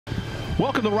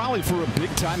Welcome to Raleigh for a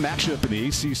big-time matchup in the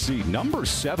ACC. Number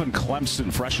 7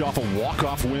 Clemson, fresh off a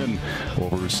walk-off win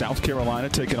over South Carolina,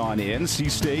 taking on NC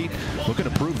State, looking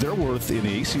to prove their worth in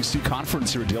the ACC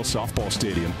Conference here at Dale Softball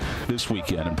Stadium this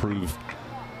weekend and prove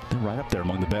they're right up there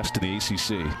among the best in the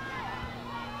ACC.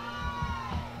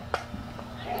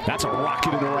 That's a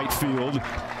rocket into right field.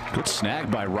 Good snag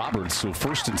by Roberts, so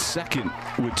first and second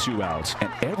with 2 outs.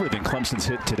 And everything Clemson's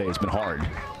hit today has been hard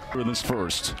in this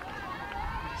first.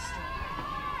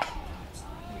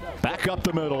 Back up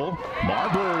the middle,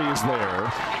 Marbury is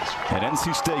there, and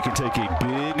NC State can take a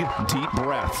big, deep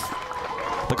breath.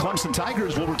 The Clemson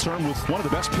Tigers will return with one of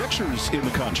the best pitchers in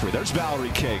the country. There's Valerie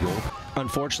Cagle.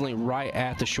 Unfortunately, right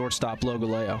at the shortstop,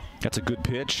 Logaleo. That's a good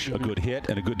pitch, a good hit,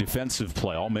 and a good defensive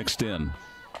play, all mixed in.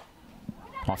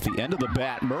 Off the end of the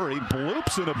bat, Murray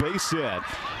bloops in a base hit.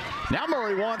 Now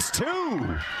Murray wants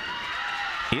 2.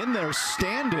 In there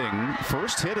standing,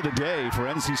 first hit of the day for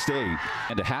NC State.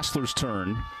 And to Hassler's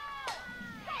turn.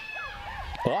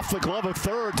 Off the glove of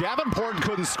third, Davenport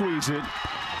couldn't squeeze it.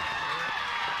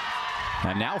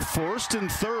 And now first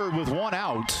and third with 1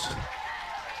 out.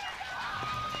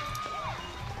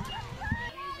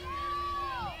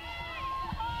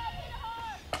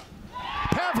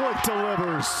 Pavlik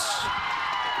delivers.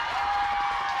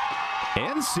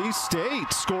 NC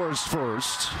State scores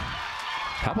first.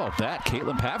 How about that?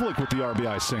 Caitlin Pavlik with the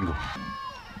RBI single.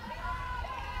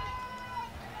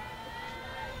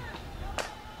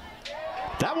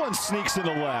 That one sneaks in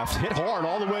the left, hit hard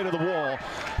all the way to the wall.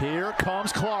 Here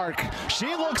comes Clark. She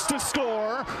looks to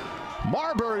score.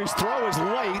 Marbury's throw is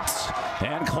late,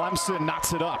 and Clemson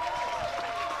knocks it up.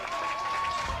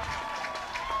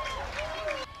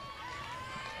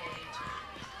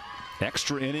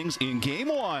 Extra innings in game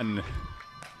 1.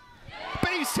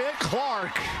 Base hit,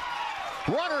 Clark.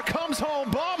 Runner comes home,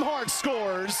 Baumhart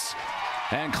scores,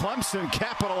 and Clemson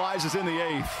capitalizes in the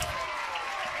 8th.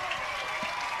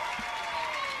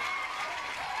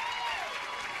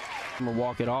 I'm gonna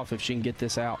walk it off if she can get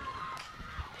this out.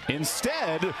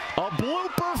 Instead, a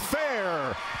blooper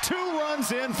fair. 2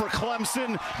 runs in for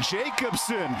Clemson.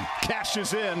 Jacobsen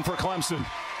cashes in for Clemson.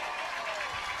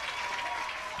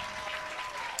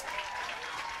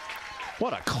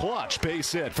 What a clutch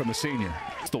base hit from the senior.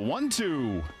 It's the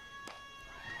 1-2.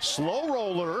 Slow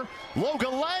roller.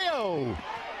 Logaleo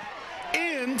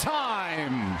in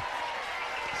time.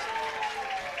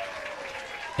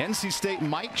 NC State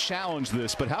might challenge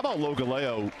this, but how about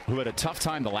Logaleo, who had a tough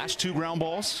time the last 2 ground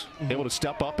balls, able to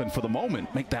step up and for the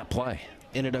moment make that play.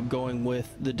 Ended up going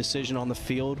with the decision on the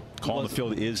field. Call on the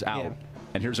field is out. Yeah.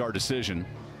 And here's our decision.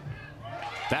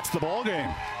 That's the ball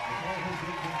game.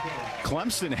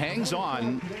 Clemson hangs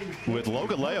on with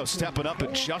Logaleo stepping up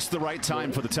at just the right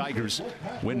time for the Tigers.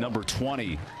 Win number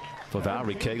 20 for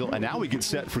Valerie Cagle. And now we get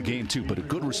set for game 2, but a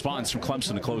good response from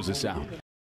Clemson to close this out.